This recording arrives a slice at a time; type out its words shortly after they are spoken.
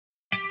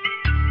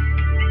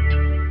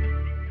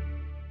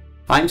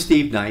I'm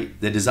Steve Knight,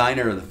 the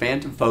designer of the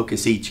Phantom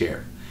Focus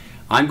eChair.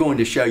 I'm going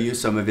to show you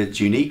some of its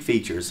unique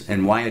features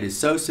and why it is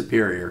so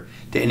superior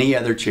to any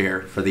other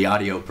chair for the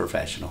audio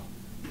professional.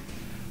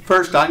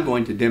 First, I'm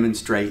going to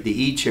demonstrate the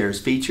eChair's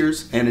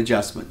features and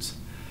adjustments.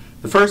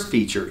 The first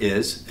feature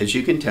is, as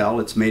you can tell,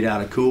 it's made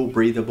out of cool,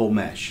 breathable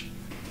mesh.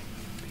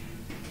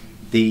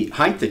 The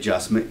height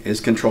adjustment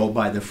is controlled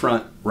by the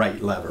front right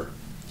lever.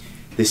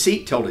 The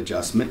seat tilt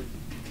adjustment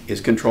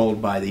is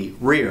controlled by the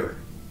rear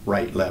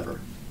right lever.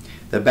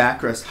 The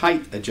backrest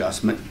height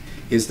adjustment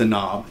is the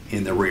knob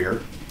in the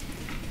rear,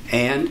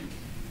 and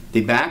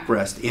the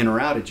backrest in or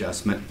out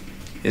adjustment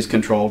is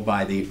controlled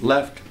by the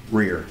left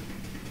rear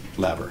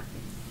lever.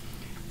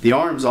 The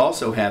arms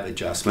also have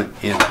adjustment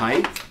in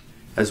height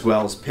as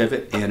well as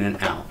pivot in and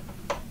out.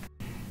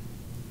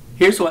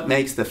 Here's what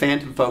makes the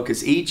Phantom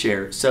Focus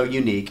eChair so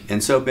unique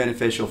and so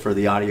beneficial for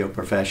the audio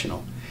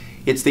professional.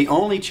 It's the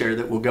only chair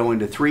that will go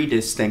into three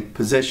distinct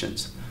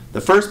positions. The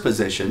first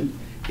position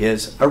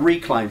is a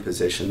recline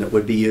position that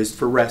would be used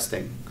for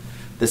resting.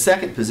 The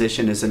second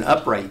position is an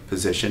upright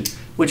position,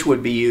 which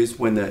would be used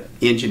when the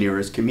engineer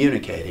is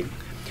communicating.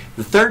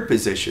 The third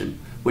position,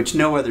 which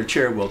no other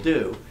chair will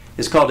do,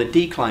 is called a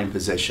decline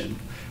position,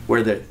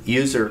 where the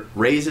user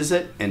raises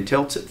it and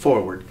tilts it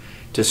forward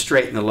to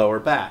straighten the lower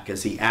back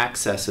as he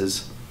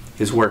accesses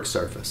his work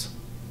surface.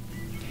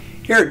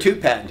 Here are two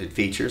patented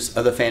features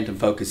of the Phantom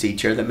Focus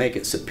eChair that make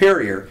it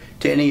superior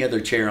to any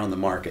other chair on the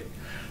market.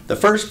 The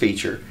first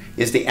feature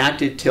is the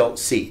active tilt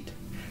seat.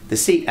 The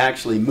seat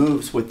actually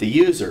moves with the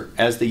user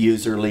as the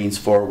user leans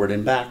forward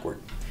and backward.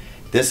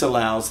 This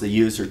allows the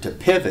user to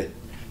pivot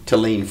to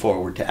lean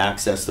forward to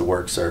access the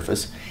work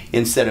surface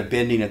instead of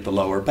bending at the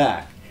lower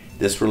back.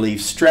 This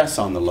relieves stress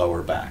on the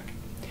lower back.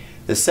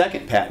 The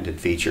second patented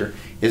feature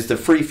is the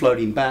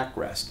free-floating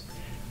backrest.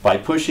 By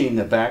pushing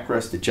the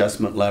backrest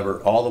adjustment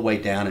lever all the way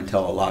down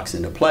until it locks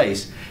into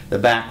place, the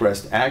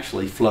backrest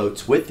actually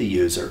floats with the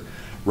user,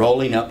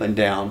 rolling up and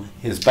down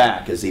his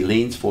back as he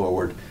leans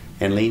forward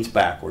and leans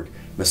backward,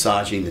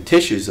 massaging the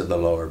tissues of the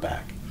lower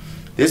back.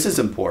 This is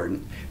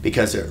important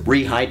because it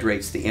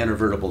rehydrates the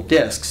intervertebral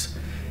discs,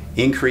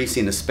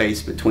 increasing the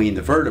space between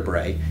the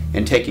vertebrae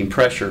and taking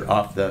pressure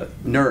off the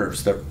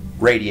nerves that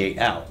radiate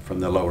out from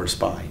the lower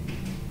spine.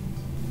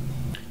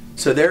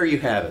 So there you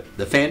have it.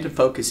 The Phantom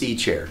Focus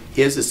eChair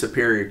is a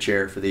superior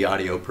chair for the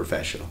audio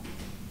professional.